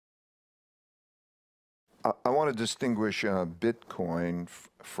I want to distinguish Bitcoin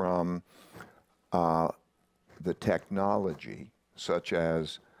from the technology, such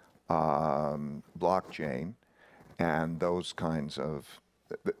as blockchain and those kinds of,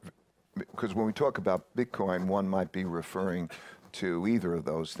 because when we talk about Bitcoin, one might be referring to either of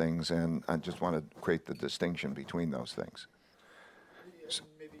those things, and I just want to create the distinction between those things.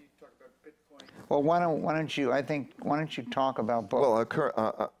 Maybe talk about Bitcoin. Well, why don't you talk about both?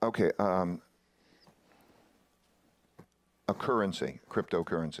 Well, okay. A currency,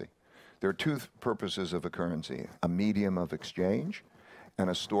 cryptocurrency. There are two purposes of a currency: a medium of exchange and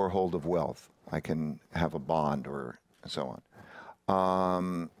a storehold of wealth. I can have a bond or so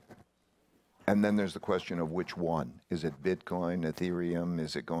on. And then there's the question of which one. Is it Bitcoin, Ethereum?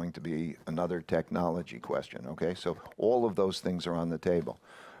 Is it going to be another technology question? Okay, so all of those things are on the table.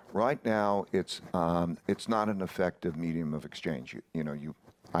 Right now, it's not an effective medium of exchange.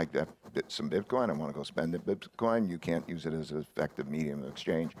 I got some Bitcoin, I want to go spend it Bitcoin. You can't use it as an effective medium of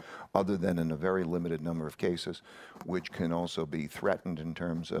exchange other than in a very limited number of cases, which can also be threatened in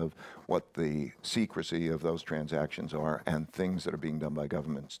terms of what the secrecy of those transactions are and things that are being done by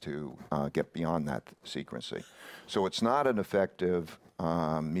governments to get beyond that secrecy. So it's not an effective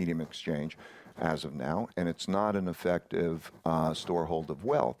medium of exchange as of now, and it's not an effective storehold of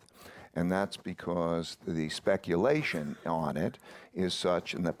wealth. And that's because the speculation on it is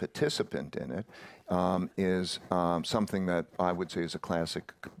such, and the participant in it is something that I would say is a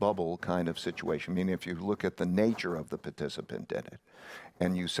classic bubble kind of situation. Meaning, if you look at the nature of the participant in it,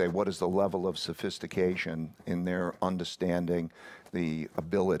 and you say, what is the level of sophistication in their understanding the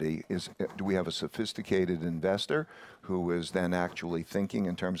ability? Do we have a sophisticated investor who is then actually thinking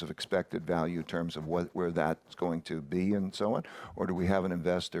in terms of expected value, in terms of where that's going to be and so on? Or do we have an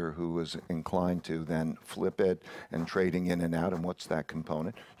investor who is inclined to then flip it and trading in and out, and what's that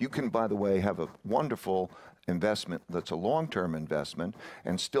component? You can, by the way, have a wonderful investment that's a long-term investment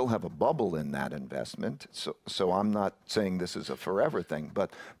and still have a bubble in that investment. So I'm not saying this is a forever thing,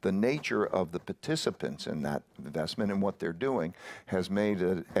 but the nature of the participants in that investment and what they're doing has made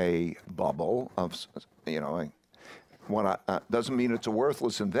it a bubble of, doesn't mean it's a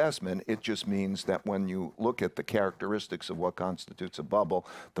worthless investment. It just means that when you look at the characteristics of what constitutes a bubble,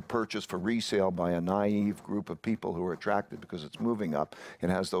 the purchase for resale by a naive group of people who are attracted because it's moving up, it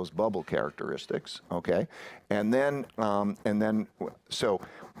has those bubble characteristics. Okay, and then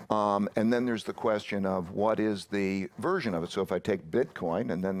there's the question of what is the version of it. So if I take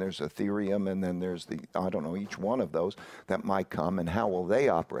Bitcoin, and then there's Ethereum, and then there's each one of those that might come, and how will they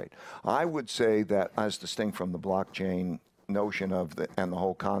operate? I would say that, as distinct from the blockchain notion of and the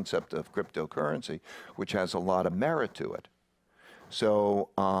whole concept of cryptocurrency, which has a lot of merit to it. So,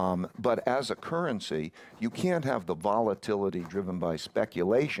 but as a currency, you can't have the volatility driven by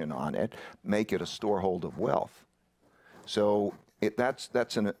speculation on it make it a storehold of wealth. So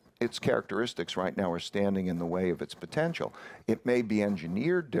its characteristics right now are standing in the way of its potential. It may be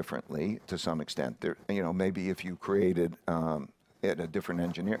engineered differently to some extent. Maybe if you created it a different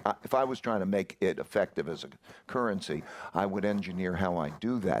engineer. If I was trying to make it effective as a currency, I would engineer how I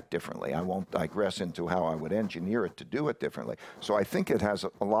do that differently. I won't digress into how I would engineer it to do it differently. So I think it has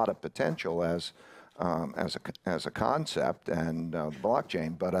a lot of potential as a concept and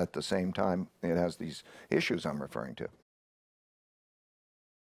blockchain, but at the same time, it has these issues I'm referring to.